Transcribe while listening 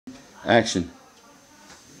Action.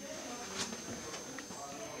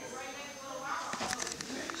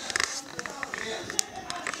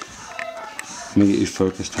 Let me get you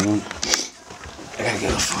focused. Hold on. I gotta go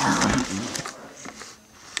far away.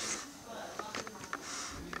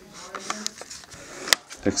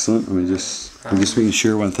 Excellent. I'm just making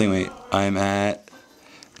sure one thing. Wait, I'm at.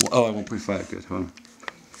 Oh, at 1.5. Good. Hold on.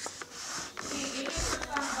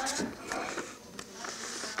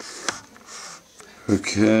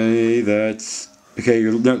 Okay, that's okay.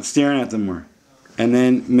 You're staring at them more, and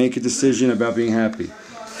then make a decision about being happy.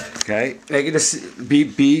 Okay, make a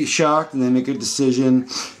be shocked, and then make a decision.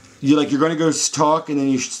 You're going to go talk, and then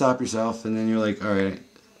you should stop yourself, and then you're like, all right.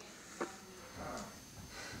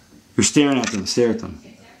 You're staring at them. Stare at them.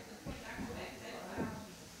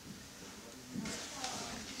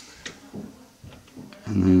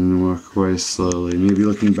 And then walk away slowly. Maybe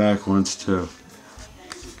looking back once too.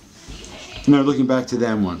 No, looking back to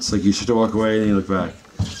them once. Like you start to walk away and you look back.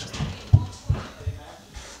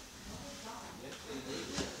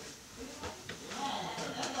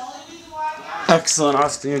 Excellent,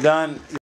 Austin. You're done.